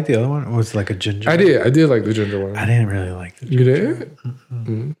 Did you like the other one? Or was it like a ginger? I did. I did like the ginger one. I didn't really like the ginger. You did?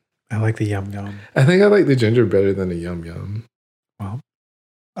 Mm-hmm. I like the yum yum. I think I like the ginger better than the yum yum. Well,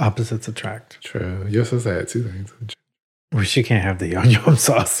 opposites attract. True. You're supposed to add two things. Well, she can't have the yum yum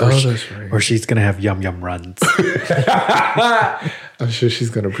sauce. That's right. Or she's going to have yum yum runs. I'm sure she's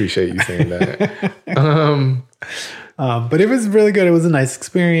going to appreciate you saying that. But it was really good. It was a nice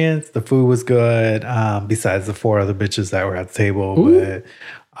experience. The food was good. Besides the 4 other bitches that were at the table. Ooh.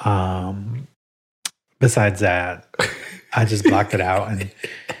 But besides that, I just blocked it out and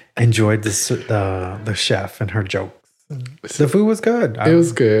enjoyed the chef and her jokes. The food was good. It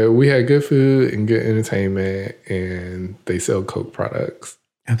was good. We had good food and good entertainment, and they sell Coke products.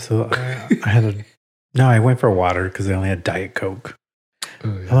 Absolutely. I went for water because they only had Diet Coke.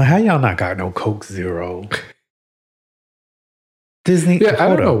 Oh, yeah. I'm like, how y'all not got no Coke Zero? Disney. Yeah, I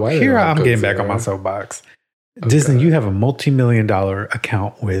don't know why. Here I'm getting back on my soapbox. Okay. Disney, you have a multi-million-dollar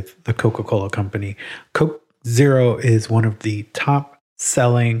account with the Coca-Cola company. Coke Zero is one of the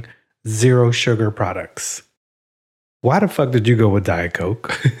top-selling zero sugar products. Why the fuck did you go with Diet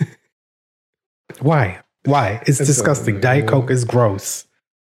Coke? Why? It's disgusting. Diet Coke is gross.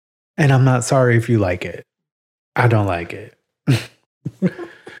 And I'm not sorry if you like it. I don't like it.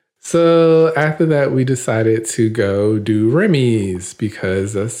 So after that, we decided to go do Remy's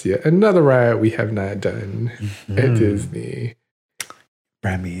because that's yet another ride we have not done at Disney.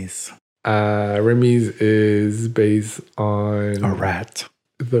 Remy's. Remy's is based on a rat.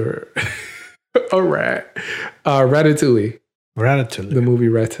 A rat. Ratatouille. The movie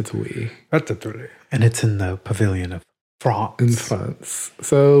Ratatouille. And it's in the pavilion of France. In France.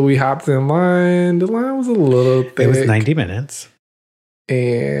 So we hopped in line. The line was a little thick. It was 90 minutes.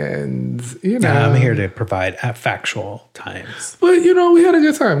 And, I'm here to provide at factual times. But, we had a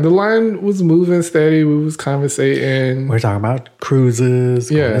good time. The line was moving steady. We was conversating. We're talking about cruises,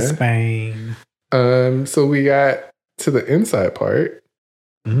 going to Spain. So we got to the inside part.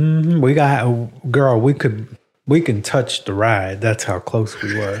 We got we can touch the ride. That's how close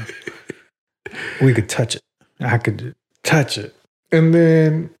we were. We could touch it. I could touch it. And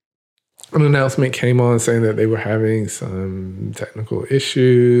then an announcement came on saying that they were having some technical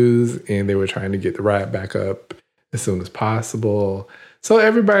issues and they were trying to get the ride back up as soon as possible. So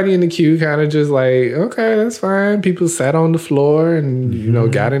everybody in the queue kind of just like, okay, that's fine. People sat on the floor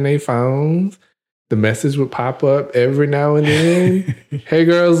and, got in their phones. The message would pop up every now and then. Hey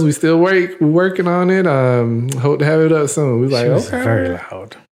girls, we still we're working on it. Hope to have it up soon. We was like, okay. Very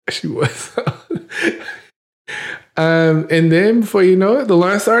loud. She was. And then before you know it, the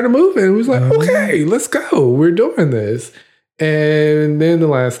line started moving. We was like, okay, let's go. We're doing this. And then the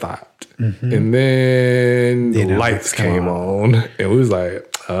line stopped. And then the lights came on. And we was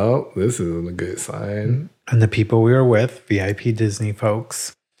like, oh, this isn't a good sign. And the people we were with, VIP Disney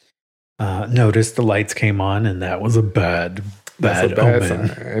folks, noticed the lights came on, and that was a bad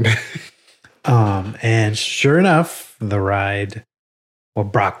omen. Sign. And sure enough, the ride was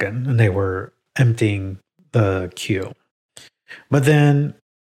broken, and they were emptying the queue. But then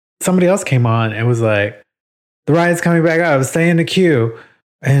somebody else came on and was like, the ride's coming back up, stay in the queue.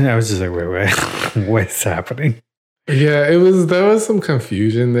 And I was just like, wait, what's happening? Yeah, there was some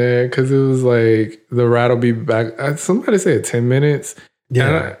confusion there because it was like the ride will be back. Somebody said 10 minutes.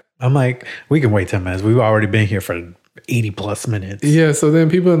 Yeah. I'm like, we can wait 10 minutes. We've already been here for 80 plus minutes. Yeah, so then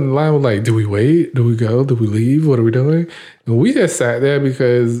people in the line were like, do we wait? Do we go? Do we leave? What are we doing? And we just sat there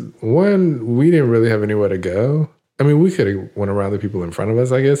because, one, we didn't really have anywhere to go. I mean, we could have went around the people in front of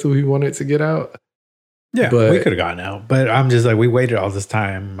us, I guess, if we wanted to get out. Yeah, but we could have gotten out. But I'm just like, we waited all this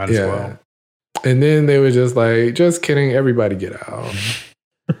time. Might as well. And then they were just like, just kidding, everybody get out.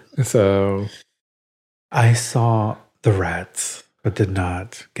 So I saw the rats, but did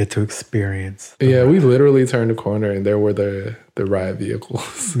not get to experience. We literally turned the corner and there were the ride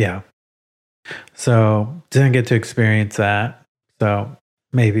vehicles. Yeah. So didn't get to experience that. So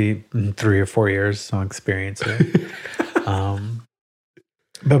maybe in 3 or 4 years I'll experience it.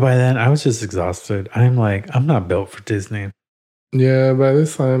 But by then I was just exhausted. I'm not built for Disney. Yeah, by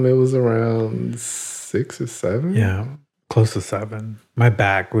this time it was around 6 or 7. Yeah, close to 7. My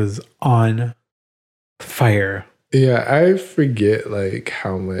back was on fire. Yeah, I forget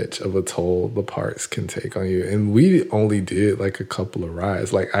how much of a toll the parks can take on you. And we only did a couple of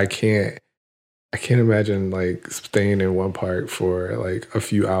rides. I can't imagine staying in one park for a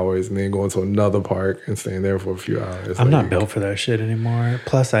few hours and then going to another park and staying there for a few hours. I'm not built for that shit anymore.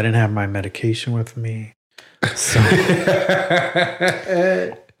 Plus, I didn't have my medication with me. So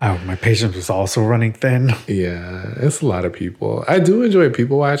my patience was also running thin. Yeah, it's a lot of people. I do enjoy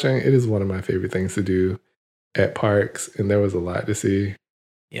people watching. It is one of my favorite things to do at parks, and there was a lot to see.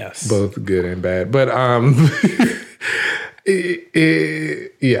 Yes, both good and bad. But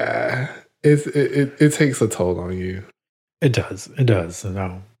it takes a toll on you. It does.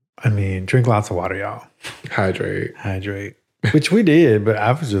 No, I mean, drink lots of water, y'all. Hydrate. Which we did, but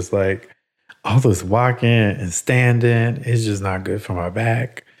I was just like, all this walking and standing is just not good for my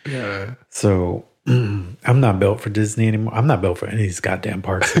back. Yeah. So I'm not built for Disney anymore. I'm not built for any of these goddamn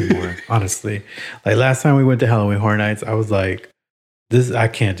parks anymore, honestly. Like last time we went to Halloween Horror Nights, I was like, I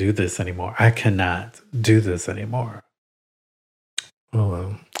can't do this anymore. I cannot do this anymore. Oh,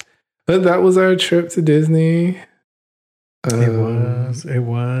 well. But that was our trip to Disney. It was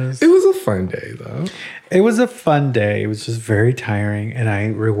a fun day, though. It was a fun day. It was just very tiring, and I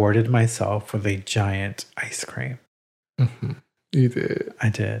rewarded myself with a giant ice cream. Mm-hmm. You did. I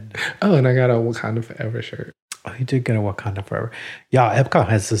did. Oh, and I got a Wakanda Forever shirt. Oh, you did get a Wakanda Forever. Yeah, Epcot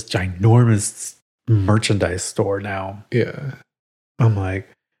has this ginormous merchandise store now. Yeah. I'm like,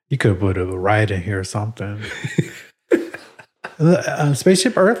 you could put a ride in here or something.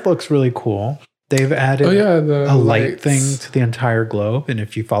 Spaceship Earth looks really cool. They've added a light thing to the entire globe. And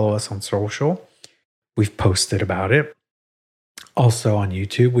if you follow us on social, we've posted about it. Also on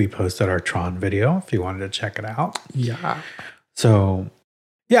YouTube, we posted our Tron video if you wanted to check it out. Yeah. So,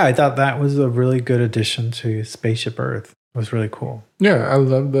 yeah, I thought that was a really good addition to Spaceship Earth. It was really cool. Yeah, I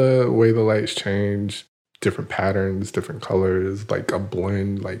love the way the lights change, different patterns, different colors, like a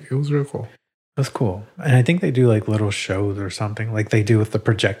blend. Like, it was real cool. That's cool. And I think they do like little shows or something like they do with the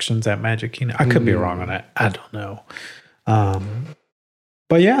projections at Magic Kingdom. I could be wrong on that. I don't know.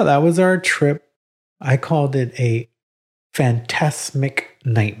 But yeah, that was our trip. I called it a Fantasmic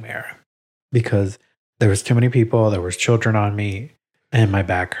nightmare because there was too many people. There was children on me and my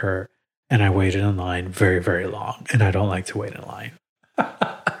back hurt. And I waited in line very, very long. And I don't like to wait in line.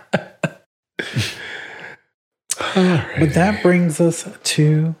 But that brings us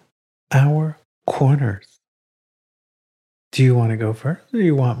to our corners. Do you want to go first or do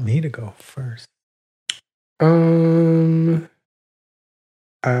you want me to go first? I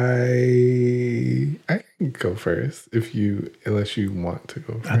can go first unless you want to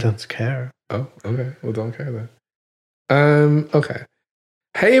go first. I don't care. Oh, okay. Well, don't care then. Okay.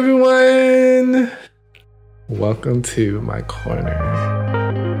 Hey everyone! Welcome to my corner.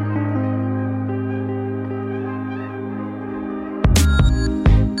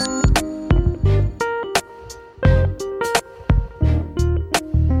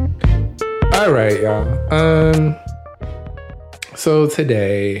 All right, y'all. So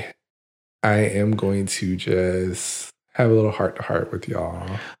today I am going to just have a little heart to heart with y'all.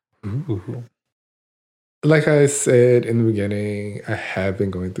 Ooh. Like I said in the beginning, I have been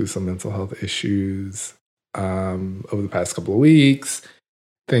going through some mental health issues over the past couple of weeks.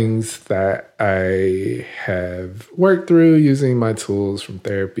 Things that I have worked through using my tools from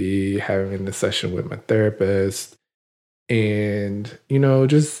therapy, having a session with my therapist, and,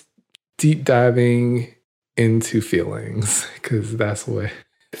 just deep diving into feelings, because that's what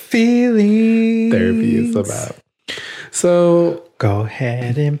feelings therapy is about. So go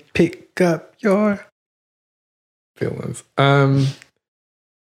ahead and pick up your feelings.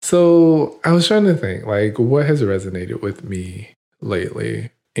 So I was trying to think, like, what has resonated with me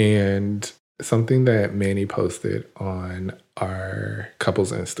lately? And something that Manny posted on our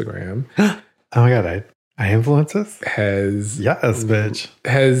couple's Instagram. Oh my God, I influence this? Yes, bitch.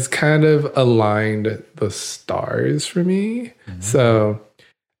 Has kind of aligned the stars for me. Mm-hmm. So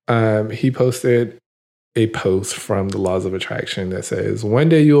he posted a post from the Laws of Attraction that says, one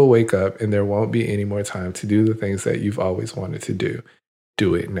day you will wake up and there won't be any more time to do the things that you've always wanted to do.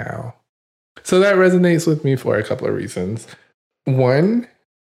 Do it now. So that resonates with me for a couple of reasons. One,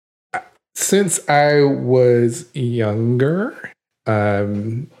 since I was younger,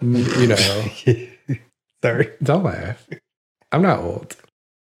 Sorry. Don't laugh. I'm not old.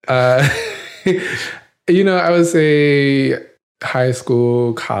 I would say high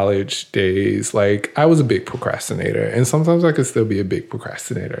school, college days, like I was a big procrastinator. And sometimes I could still be a big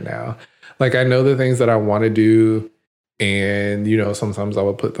procrastinator now. Like I know the things that I want to do. And, sometimes I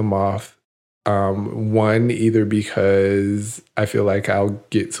would put them off. One, either because I feel like I'll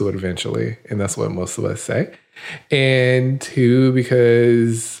get to it eventually. And that's what most of us say. And two,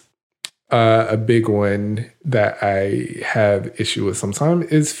 because a big one that I have issue with sometimes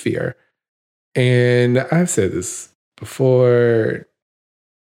is fear. And I've said this before,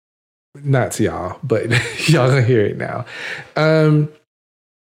 not to y'all, but y'all gonna hear it now.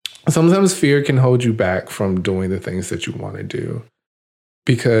 Sometimes fear can hold you back from doing the things that you want to do.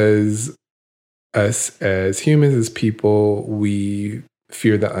 Because us as humans, as people, we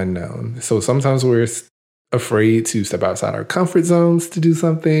fear the unknown. So sometimes we're afraid to step outside our comfort zones to do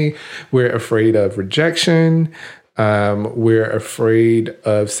something. We're afraid of rejection. We're afraid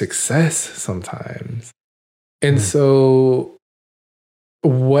of success sometimes. And so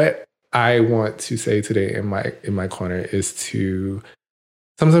what I want to say today in my corner is to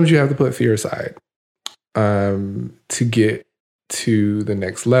sometimes you have to put fear aside to get to the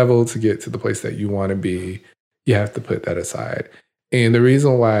next level, to get to the place that you want to be. You have to put that aside. And the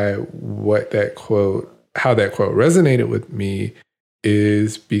reason why how that quote resonated with me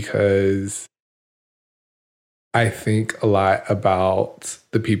is because I think a lot about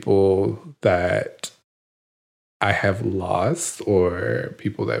the people that I have lost or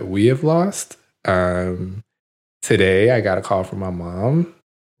people that we have lost. Today, I got a call from my mom,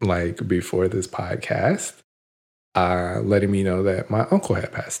 like before this podcast, letting me know that my uncle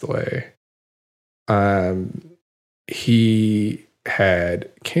had passed away. He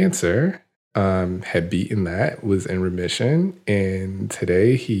had cancer, had beaten that, was in remission, and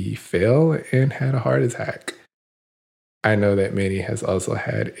today he fell and had a heart attack. I know that Manny has also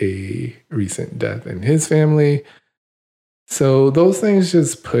had a recent death in his family. So those things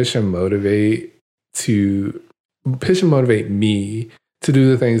just push and motivate me to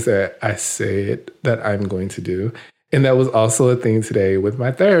do the things that I said that I'm going to do. And that was also a thing today with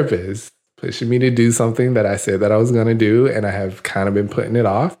my therapist, pushing me to do something that I said that I was going to do. And I have kind of been putting it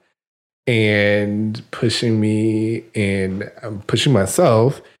off and pushing me and pushing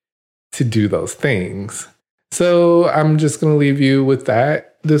myself to do those things. So I'm just going to leave you with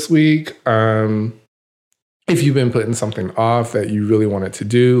that this week. If you've been putting something off that you really wanted to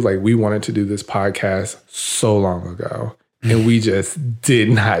do, like we wanted to do this podcast so long ago, and we just did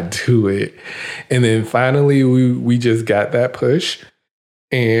not do it. And then finally, we just got that push.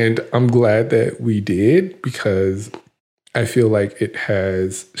 And I'm glad that we did, because I feel like it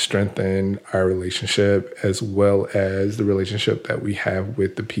has strengthened our relationship as well as the relationship that we have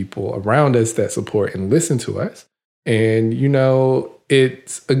with the people around us that support and listen to us. And, you know,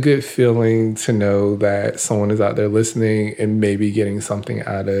 it's a good feeling to know that someone is out there listening and maybe getting something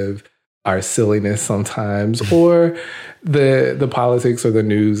out of our silliness sometimes, or the politics or the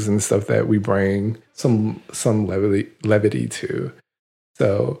news and stuff that we bring some levity to.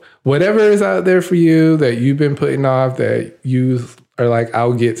 So whatever is out there for you that you've been putting off, that you are like,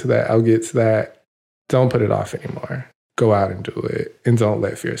 I'll get to that. Don't put it off anymore. Go out and do it. And don't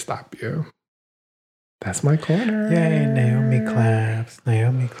let fear stop you. That's my corner. Yay, Naomi claps.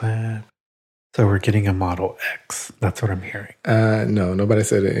 So we're getting a Model X. That's what I'm hearing. No, nobody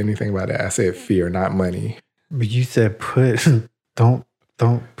said anything about that. I said fear, not money. But you said don't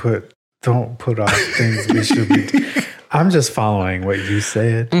put off things we should be. I'm just following what you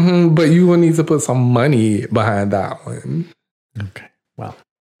said. Mm-hmm, but you will need to put some money behind that one. Okay. Well,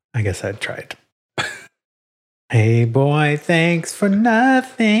 I guess I tried. Hey, boy, thanks for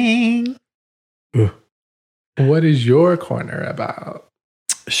nothing. Ugh. What is your corner about?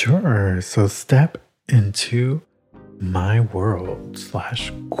 Sure. So step into my world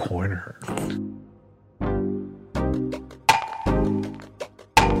 /corner.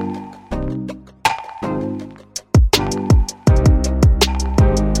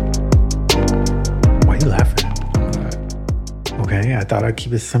 Okay, I thought I'd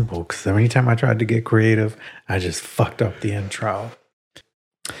keep it simple because anytime I tried to get creative, I just fucked up the intro.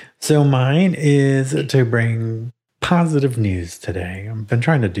 So mine is to bring positive news today. I've been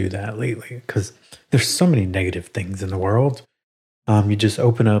trying to do that lately because there's so many negative things in the world. You just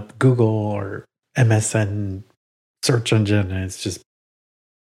open up Google or MSN search engine and it's just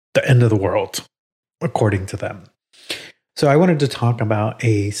the end of the world, according to them. So I wanted to talk about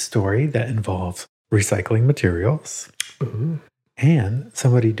a story that involves recycling materials. Ooh. And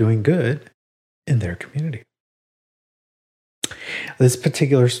somebody doing good in their community. This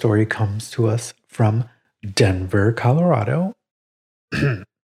particular story comes to us from Denver, Colorado. Lauren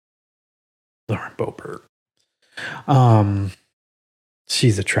Boebert.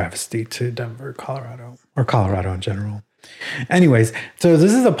 She's a travesty to Denver, Colorado, or Colorado in general. Anyways, so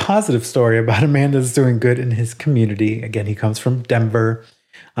this is a positive story about a man that's doing good in his community. Again, he comes from Denver.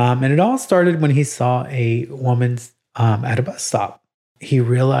 And it all started when he saw a woman's at a bus stop. He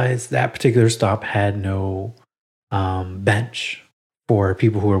realized that particular stop had no bench for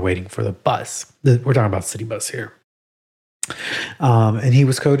people who were waiting for the bus. We're talking about city bus here. And he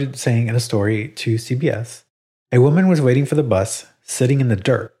was quoted saying in a story to CBS, a woman was waiting for the bus sitting in the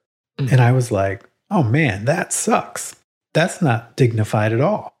dirt. And I was like, oh man, that sucks. That's not dignified at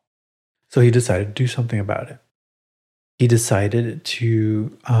all. So he decided to do something about it. He decided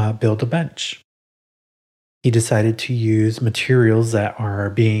to build a bench. He decided to use materials that are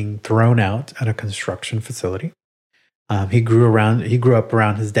being thrown out at a construction facility. He grew up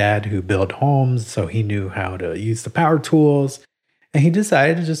around his dad who built homes, so he knew how to use the power tools. And he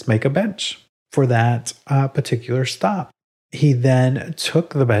decided to just make a bench for that particular stop. he then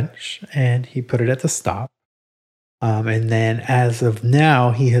took the bench and he put it at the stop. And then as of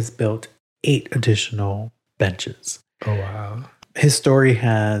now, he has built 8 additional benches. Oh, wow. His story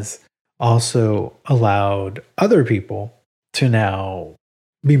has also allowed other people to now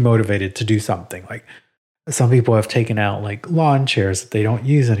be motivated to do something. Like some people have taken out like lawn chairs that they don't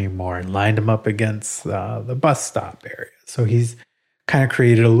use anymore and lined them up against the bus stop area. So he's kind of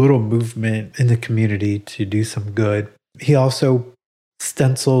created a little movement in the community to do some good. He also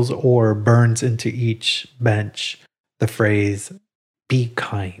stencils or burns into each bench the phrase, "be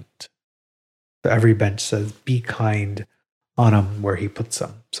kind." So every bench says, "be kind" on them where he puts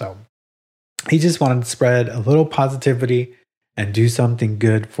them. So he just wanted to spread a little positivity and do something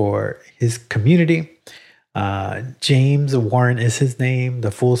good for his community. James Warren is his name.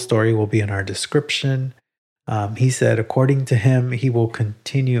 The full story will be in our description. He said, according to him, he will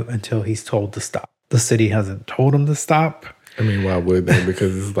continue until he's told to stop. The city hasn't told him to stop. I mean, why would they?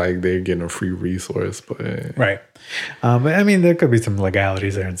 Because it's like they're getting a free resource, but right. But I mean, there could be some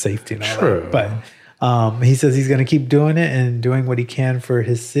legalities there and safety and all that. But he says he's going to keep doing it and doing what he can for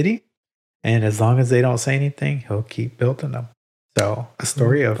his city. And as long as they don't say anything, he'll keep building them. So a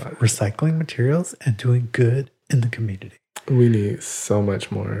story of recycling materials and doing good in the community. We need so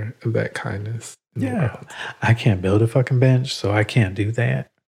much more of that kindness. Yeah. I can't build a fucking bench, so I can't do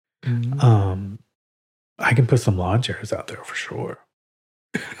that. Mm-hmm. I can put some lawn chairs out there for sure.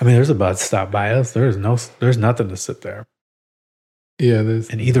 I mean, there's a bus stop by us. There's nothing to sit there. Yeah, there's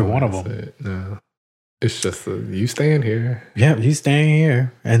in either one of them. No, it's just you staying here. Yeah, you staying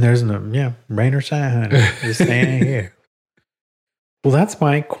here, and there's no rain or shine, honey. You're staying here. Well, that's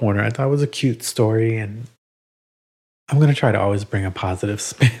my corner. I thought it was a cute story, and I'm gonna try to always bring a positive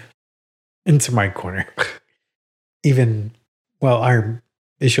spin into my corner. Our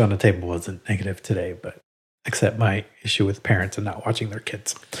issue on the table wasn't negative today, but except my issue with parents and not watching their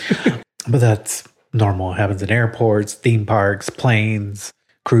kids. But that's normal. It happens in airports, theme parks, planes,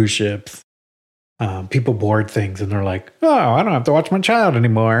 cruise ships. People board things and they're like, oh, I don't have to watch my child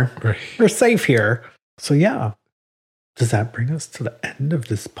anymore. Right. We're safe here. So yeah. Does that bring us to the end of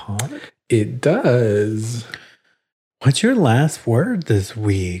this pod? It does. What's your last word this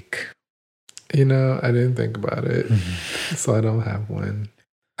week? I didn't think about it. So I don't have one.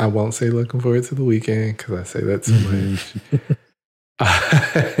 I won't say looking forward to the weekend because I say that too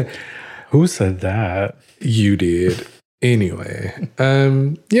much. Who said that? You did. Anyway.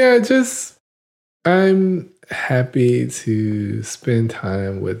 I'm happy to spend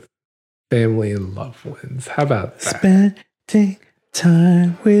time with family and loved ones. How about that? Spending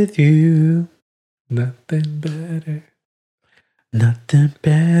time with you. Nothing better. Nothing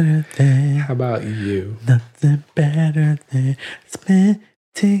better than. How about you? Nothing better than spending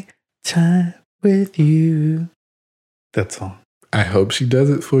time with you. That song. I hope she does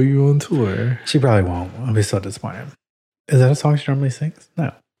it for you on tour. She probably won't. I'll be so disappointed. Is that a song she normally sings?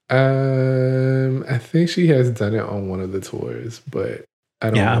 No. I think she has done it on one of the tours, but I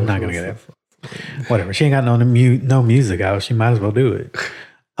don't know. Yeah, I'm not going to get it. Whatever. She ain't got no music out. She might as well do it.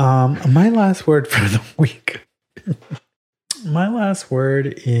 My last word for the week. My last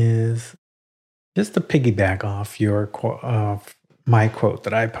word is just to piggyback off my quote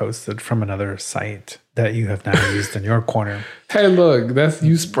that I posted from another site that you have now used in your corner. Hey, look, that's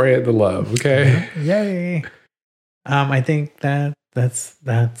you spread the love, okay? Yay. I think that's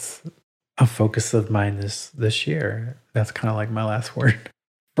a focus of mine this year. That's kind of like my last word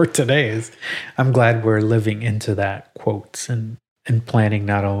for today is I'm glad we're living into that quotes and planning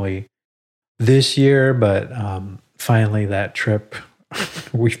not only this year, but finally that trip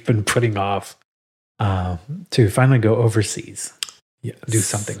we've been putting off to finally go overseas. Yes. Do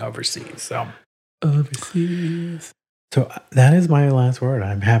something overseas. So overseas. So that is my last word.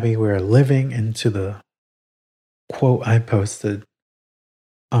 I'm happy we're living into the quote I posted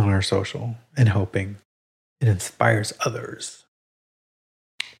on our social and hoping it inspires others.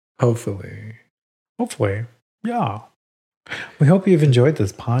 Hopefully. Yeah. We hope you've enjoyed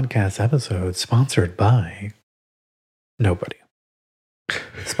this podcast episode sponsored by nobody.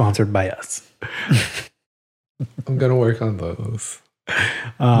 Sponsored by us. I'm going to work on those.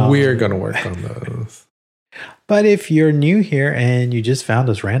 We're going to work on those. But if you're new here and you just found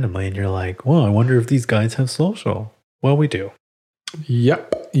us randomly and you're like, well, I wonder if these guys have social. Well, we do.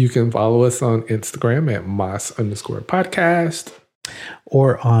 Yep. You can follow us on Instagram at Moss_podcast.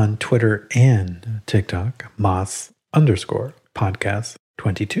 Or on Twitter and TikTok, Moss_podcast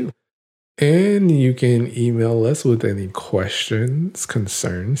 22. And you can email us with any questions,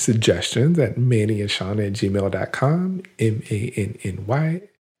 concerns, suggestions at mannyandsean@gmail.com. MANNYANDSHAWN.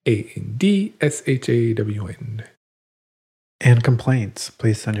 And complaints.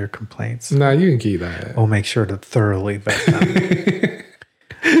 Please send your complaints. Nah, you can keep that. We'll make sure to thoroughly vet them.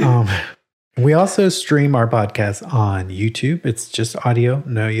 We also stream our podcast on YouTube. It's just audio.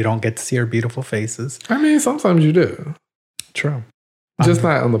 No, you don't get to see our beautiful faces. I mean, sometimes you do. True. Just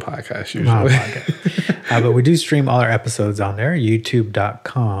not on the podcast usually. Not on the podcast. But we do stream all our episodes on there.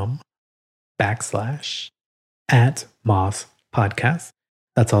 YouTube.com/@Moss Podcast.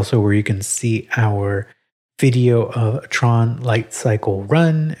 That's also where you can see our video of Tron Light Cycle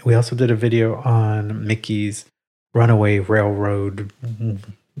Run. We also did a video on Mickey's Runaway Railroad.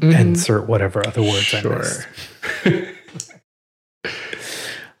 Insert whatever other words I missed.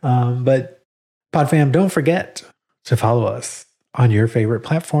 But PodFam, don't forget to follow us on your favorite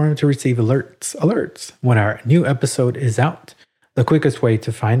platform to receive alerts when our new episode is out. The quickest way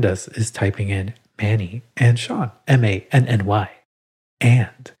to find us is typing in Manny and Sean, MANNY and SHAWN.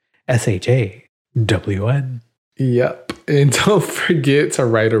 Yep. And don't forget to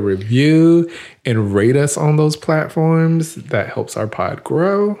write a review and rate us on those platforms. That helps our pod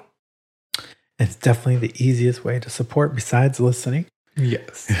grow. It's definitely the easiest way to support besides listening.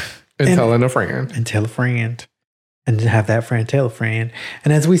 Yes. And telling a friend. And tell a friend. And to have that friend tell a friend.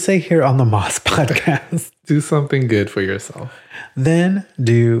 And as we say here on the Moss Podcast, do something good for yourself. Then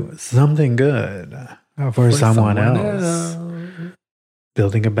do something good for someone else.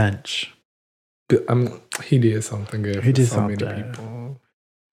 Building a bench. He did something good for so many people.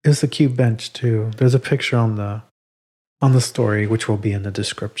 It was a cute bench too. There's a picture on the story, which will be in the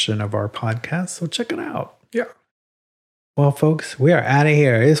description of our podcast. So check it out. Yeah. Well, folks, we are out of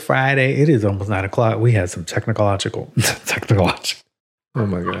here. It's Friday. It is almost 9:00. We had some technological. Oh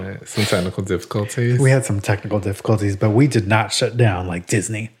my God. Some technical difficulties. We had some technical difficulties, but we did not shut down like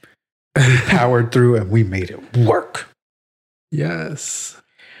Disney. We powered through and we made it work. Yes.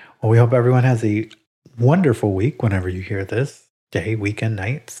 Well, we hope everyone has a wonderful week whenever you hear this. Day, weekend,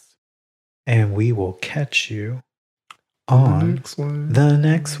 nights. And we will catch you on the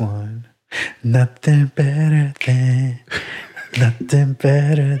next one. Nothing better than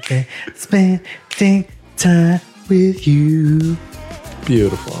spending time with you.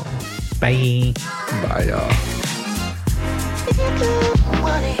 Beautiful. Bye. Bye, y'all.